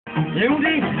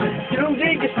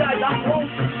Music, gesagt, Achtung.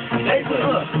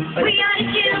 We are the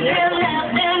children of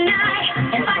the night,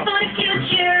 and fight for the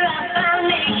future of our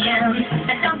nation.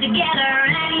 Let's come together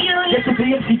and unite. Get to the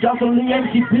mcdazzalee,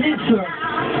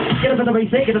 get up in the race,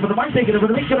 take it up in the mind, take it up in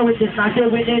the race, gonna win this night, they're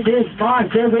winning this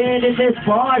fight, they're winning this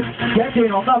fight. Get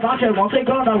in on the market, won't they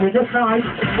gonna win this night?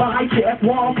 Fight, check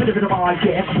one, put it in the mind,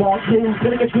 check 1, 2,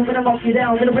 gonna get you, gonna knock you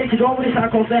down, gonna break you over this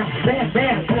cycle down,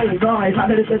 bam, holy guys, I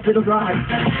did it to the drive.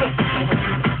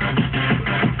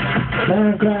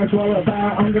 Man, crash all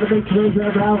about, I'm gonna make sure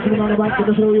you're around, come on, I'm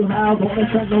gonna show you how, don't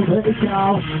expect no very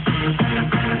cow.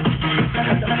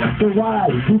 So why?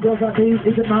 Who does that need?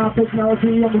 Is it my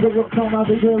personality? I'm gonna look on my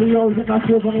video, is it my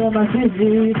skills on my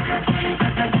TV?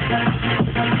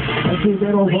 Let's see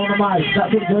that over on the mic,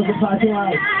 that's it, there's a party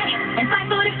life. And fight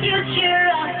for the future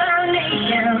of our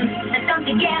nation. Let's come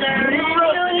together and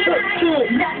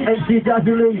unite.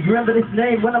 mcdazzalee, remember this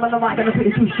name, when I'm on the mic, I'm gonna put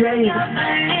it to shame.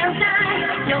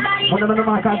 When I'm on the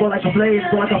mic, I go like a flame,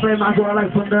 I go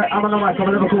like thunder, I'm on the mic, I'm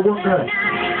a lyrical wonder.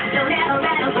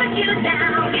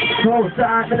 So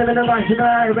sad, in the mic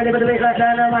tonight, ready for the beat like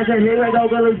that, and I said, here we go,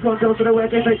 go lose control to the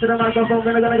working face to the microphone,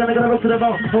 gonna rock to the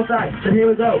bone, full side, then here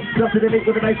we go, drop to the beat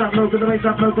with the bass up, low to the bass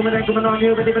up, low, coming on,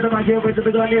 you ready for the mic, you ready to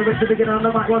begin, you ready to begin on the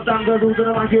mic, one time, go lose to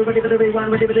the mic, you ready for the rewind,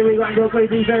 go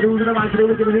crazy, said, who's in the mic, so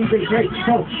we're gonna repeat, hey,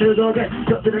 oh, here we go again,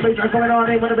 drop to the bass, I'm coming on,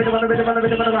 hey, wanna bit, go,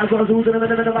 who's in the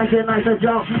mic, say, nice,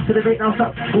 jump, to the beat, now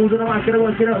stop, who's in the mic, get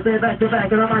away, get up, say, back to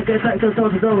back, and I might get back, so to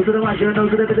the mic, you know,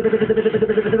 to the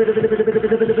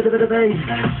bass.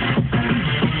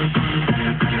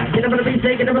 Get up on the beat,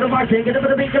 take it up on the mic, take it up on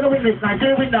the beat, gonna win this night,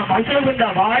 gonna win the mic, go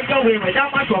in with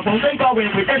that microphone, they go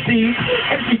in with mcjetb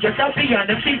and mcdazzalee.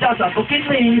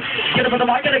 Get up on the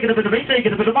mic, get up on the beat, take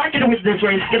it up on the mic, get win this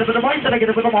race, get up on the mic, get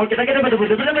up on the mic, get up on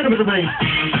the bass.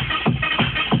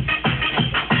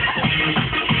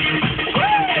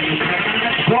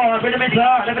 Rhythm is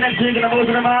hard, living and singing, I'm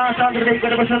losing the mic, I'm gonna make,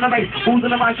 gonna push on the bass, who's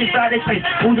in the mic inside this space,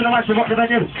 who's in the mic to rock the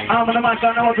venue, I'm on the mic,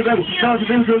 I know what to do,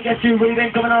 to get you moving,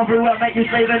 coming on through, make you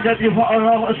slave and judge you hot or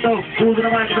hot or stove, who's in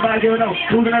the mic in the bag, you know,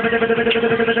 who's in the bass,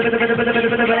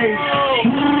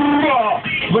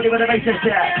 ready with the bass,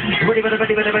 yeah, ready with the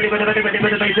bass,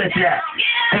 yeah,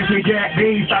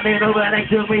 mcjetb, standing over next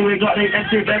to me, we got the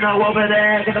mcbino over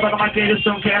there, get up on the mic, you just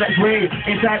don't care, let's wave,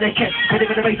 inside the kit, ready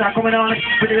with the bass, I'm coming on,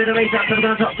 ready with the bass, I'm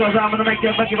gonna cause I'm gonna make you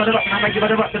for the rock, gonna make you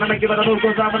for the rock, gonna make you for the move,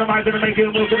 cause I'm gonna make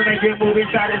you move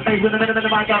inside his face, with a minute in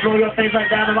the mic, I'll blow your face right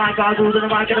down the mic, I'll do to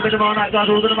the mic, get a bit of all night, I'll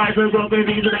do to the mic, so go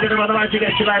crazy, so get on the mic to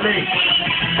get you like me.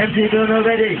 mcbino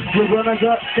ready, we're gonna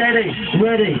go steady,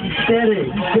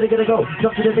 gonna go,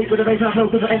 jump to the beat with the bass, I'm flow,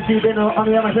 cause mcbino on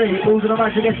the MIC, who's in the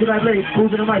mic to get you like me, who's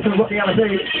in the mic to rock the MIC.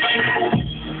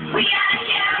 We are the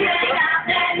children of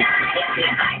the night,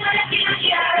 and fight for the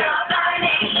future of our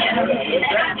nation. Let's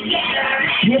come together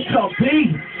and Yes, I'll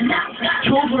be.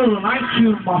 Children of the night,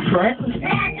 you, my friend.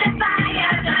 let the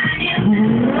fire burn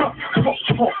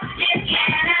this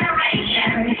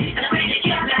generation. We're the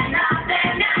children of the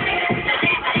night, so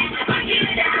let's put you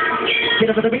down. Get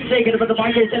up at the beat, get up at the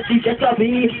mic, it's mcjetb.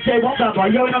 Say one bad boy,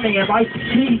 you're in on me, and I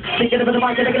see. Get up at the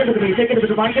mic, get up at the beat, get up at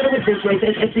the mic, get up with this race,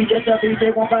 it's mcjetb. Say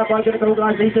one bad boy, get up at the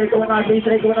mic, say going on, say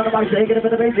going on the mic, say get up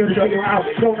at the beat, to show you how.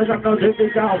 Don't let them know, do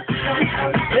this out.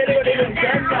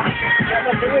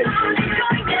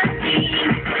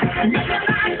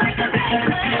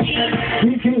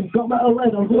 Got metal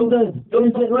lead, I'm good.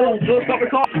 Is it red?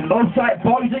 On-site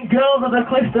boys and girls of the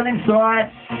Clifton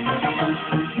inside.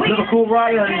 Liverpool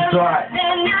Riot inside.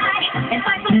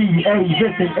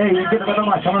 G-A-Z-A, get up on the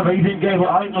mic, I'm a amazing game.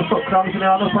 I ain't no fuck crumbs in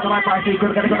there, I'm up on the mic, I see,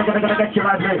 gonna get you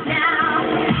right there.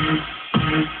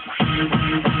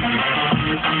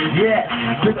 Yeah,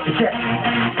 look at the check.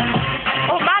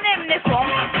 Oh, my name this one.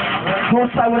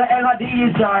 Cross side with an LID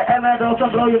inside. M-N-O, so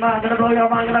blow your mind, gonna blow your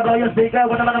mind, gonna blow your speaker.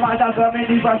 When I'm on the mic, I'm coming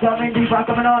deep,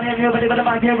 coming on in. You're ready for the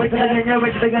mic, you're ready to begin, you're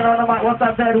ready to begin on the mic. Once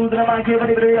I'm dead, who's in the mic, you're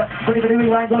ready for the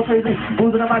rewind, go crazy.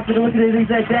 Who's in the mic to do it, easy,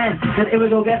 say dance. Then here we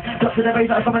go again, drop to the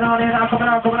bass, I'm coming on in, I'm coming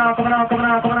on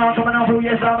through,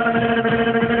 yes, I'm in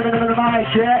the mic,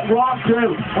 check, 1,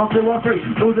 2, 1, 2, 1, 3.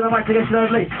 Who's in the mic to get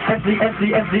slowly?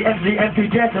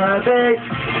 mcjetb.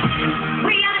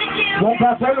 One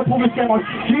pass over, pull this game on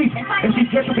street.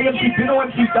 mcjetb, mcbino,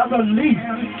 mcdazzalee.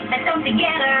 Let's come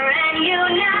together and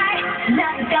unite.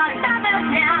 Nothing's gonna stop us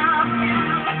now.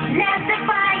 Let the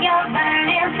fire burn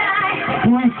inside.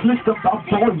 Please lift up that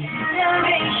voice.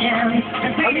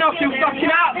 I'm knocking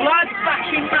fucking out, blood. Back.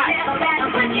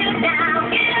 Put you down.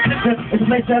 It's a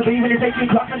place to be when you take me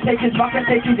clock and take his rock and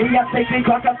take his E, I take me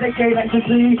clock and take it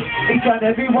ecstasy. Each and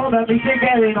every one of me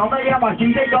together on the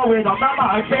MRG, they going on the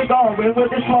mic, they going with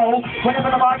this flow. Whenever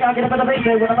the mic, I get a bit of bass,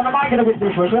 whenever the mic, I get a bit of this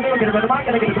show. Whenever I get a bit of mic,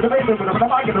 I get a bit of bass, whenever the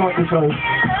mic, I get a bit of this show.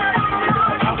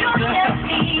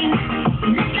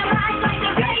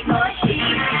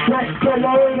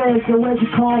 So where'd you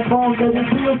come from, baby?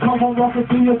 Do you come from Rocket?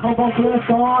 Do you come from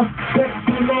Clifton?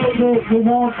 Sexy lady, you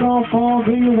want some fun?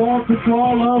 Do you want to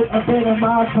swallow a bit of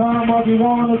my time? Or do you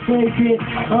want to take it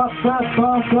up that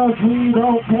far? Cause we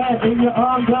don't care in your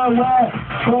underwear.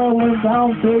 Going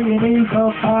down to your knees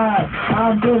up high.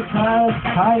 I'm just tired,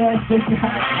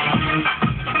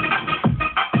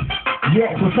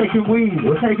 Yes, we're taking weed,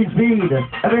 we're taking speed.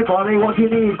 Everybody, what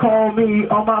you need, call me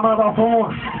on my mobile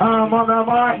phone. I'm on the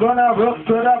mic, gonna rock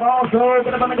to the ball, so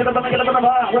get up on the mic, go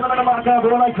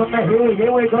like from the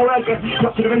here we go again.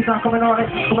 Drop to the bass, I'm coming on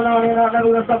in, I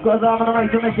never gonna stop, cause I'm on the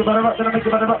mic to make you better rock, gonna make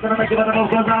you better rock, gonna make you better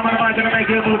move, cause I'm on the mic, gonna make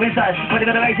you move inside. Ready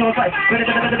to the bass on side, ready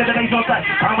to the bass on side.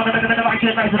 I'm on the mic to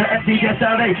the night to the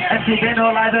mcjetb,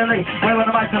 mcbino live early. We're on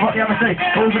the mic to what the other say,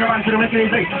 over the mic to the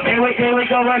wicked easy. Here we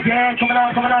go again, coming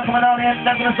on.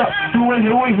 That's gonna stop. Who is on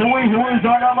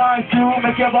the mic to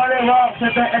make your body rock?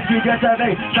 Set the mcjetb.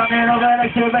 Come in over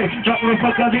next to me. Drop the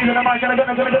fuck cause he's on the mic. Gonna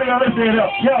listen it up.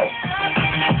 Yo.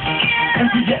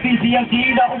 mcjetb,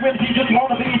 CMT, that was when he just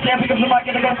wanna be champion. Pick up the mic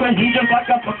and go crazy just like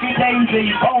a fucking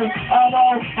daisy. Oh,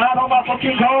 I know my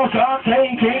fucking goals. I'm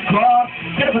taking cross.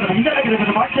 Get up with the mic, get up with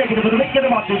the mic, take it up with the mic, get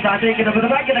up with the mic, take it up with the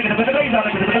mic, get up with the bass, get up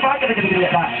with the mic, get up with the mic,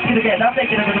 get up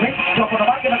take it up with the mic, drop on the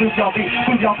mic, get up with your feet,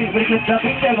 with your feet, with your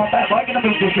feet, stay on that mic, get up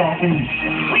with your feet.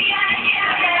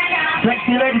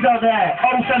 Sexy ladies out there,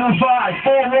 075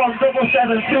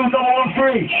 4177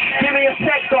 2113. Give me a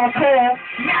text or call.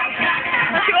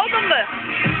 What's your old number?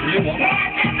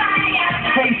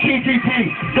 HTTP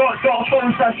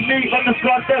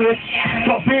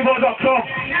 ./me_Derek.vivo.com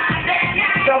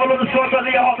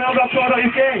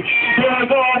travel_hotmail.co.uk. Here we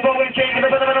go, I'm going to change the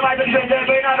bit of the mic, I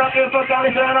don't give a fuck, I'll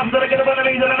listen up, so I get a bit of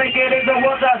these and I make it into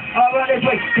one that I'll run this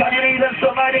way. Got your knees and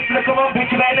stuff, my dicks, come on, bitch,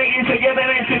 you better make you shake your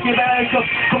baby, shake your belly,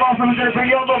 come on, from the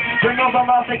bring your bum,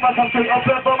 I'll stick my tongue straight up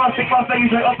your bum, I'll stick my face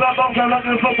straight up your bum, don't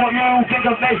give a fuck what you think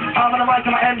of me. I'm on the mic,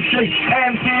 I'm an MC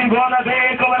wanna be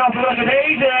going off like a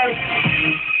daisy.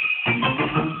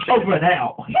 Over and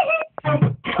out.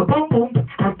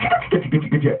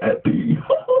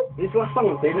 This last song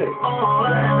on TV.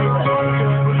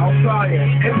 I'll try it.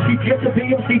 mcjetb,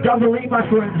 mcdazzalee, my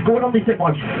friends. Going on this in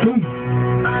my street.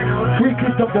 Three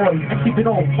clifton boys.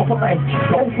 mcbino, off a ledge.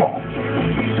 Go for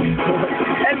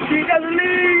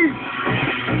mcdazzalee.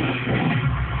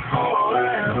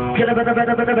 Get a bit of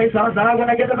bass on now. When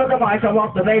I get a bit of mic, I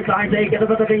want the bass line. Take it a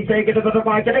bit of bass, take it a bit of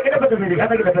mic. Get a bit of music, I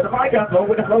get a bit of mic. I go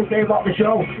with the flow, save up the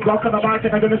show. Rock on the mic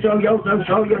and I'm gonna show you, so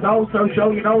show you know, so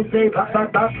show you know. Say back.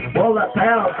 Roll that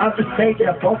pound. I'm just taking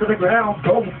it, fall to the ground.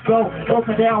 Go, up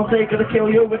and down. Say gonna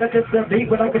kill you with a distant beat.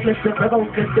 When I can lift the pedal,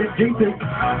 distant GP.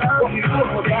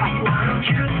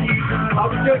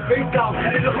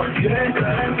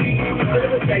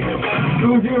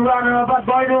 Who's you running a bad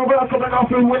boy over? Coming off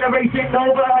through with a racing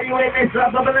over. Are you in this?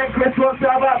 I'm and then Chris wants to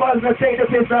have that boys gonna take the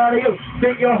piss out of you.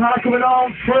 Think you're hard coming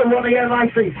on through one of your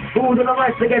MIC. Who's on the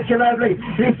mic to get you lovely?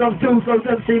 This song too, so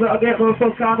see but I get more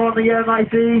fuck I'm on the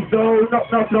MIC. So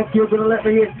knock, you're gonna let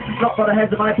me in. Not by the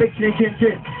heads of my picture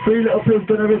chin. Three little pills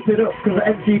gonna rip it up, cause the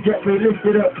mcjetb lift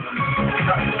it up.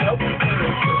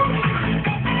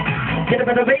 Get a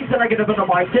bit of bass and I get a bit of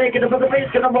mic. Take it a bit of bass,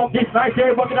 gonna rock this night.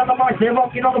 They're walking on the mic, they're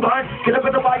walking on the mic. Get a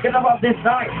bit of mic and I'm up this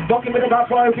night. Walking with a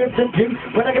bad boy, gives and G.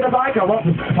 When I get a mic, I want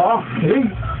to party.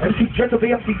 mcjetb,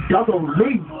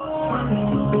 mcdazzalee.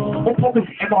 Up on this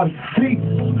MIC.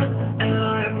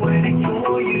 I'm waiting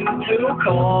for you to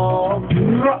call.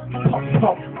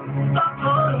 Pop.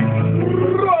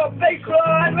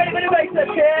 Baseline, ready, bass,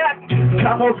 check.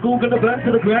 Camo school gonna burn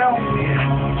to the ground.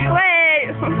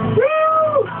 Wait.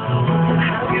 Woo!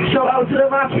 Shout out to the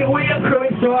market, we are crew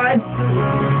inside.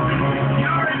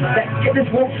 Let's get this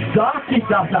one started,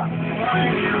 Data.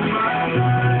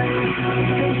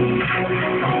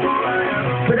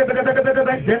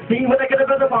 Let's see when I get a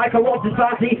bit of mic. I want to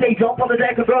start DC. Jump on the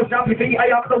deck and bro, stamp your feet. I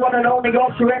am the one and only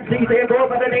Officer MC. They go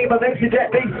by the name of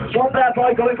mcjetb. One bad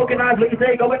boy going fucking lively.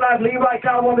 They going lively right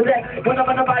now on the deck. When I'm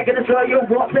on the mic, gonna show you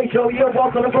what they show you.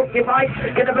 What's on the fucking mic.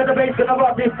 Get a bit of bass, gonna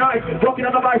rock this night. Rocking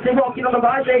on the mic, say rocking on the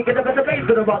mic. They get a bit of bass,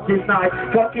 gonna rock this night.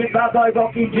 Rocking bad boy,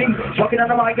 rocking G. Rocking on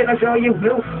the mic, gonna show you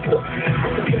who.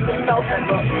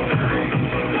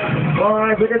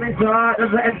 Alright, rhythm inside, there's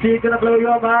the MC gonna blow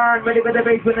your mind. Ready for the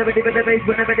bass, ready for the bass,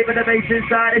 ready for the bass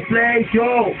inside this place,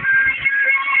 yo.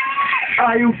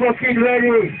 Are you fucking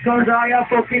ready? Cause I am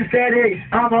fucking steady.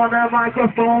 I'm on the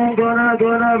microphone, gonna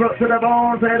rock to the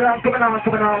bone. Said I'm coming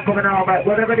on, but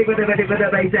whatever, with the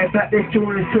bass, in fact this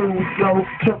tune is too slow.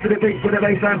 Jump to the beat with the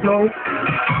bassline flow.